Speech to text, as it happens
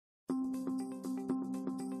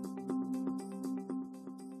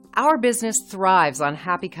Our business thrives on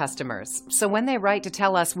happy customers, so when they write to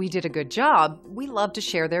tell us we did a good job, we love to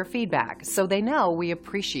share their feedback so they know we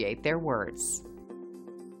appreciate their words.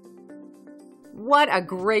 What a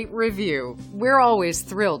great review! We're always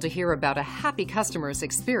thrilled to hear about a happy customer's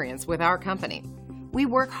experience with our company. We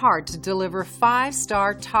work hard to deliver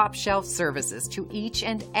 5-star top-shelf services to each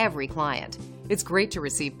and every client. It's great to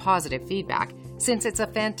receive positive feedback since it's a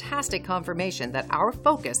fantastic confirmation that our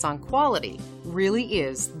focus on quality really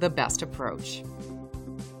is the best approach.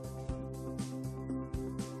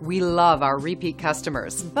 We love our repeat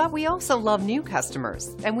customers, but we also love new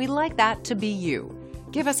customers, and we like that to be you.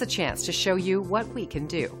 Give us a chance to show you what we can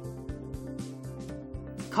do.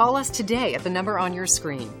 Call us today at the number on your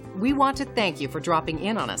screen. We want to thank you for dropping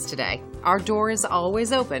in on us today. Our door is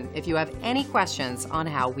always open if you have any questions on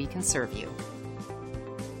how we can serve you.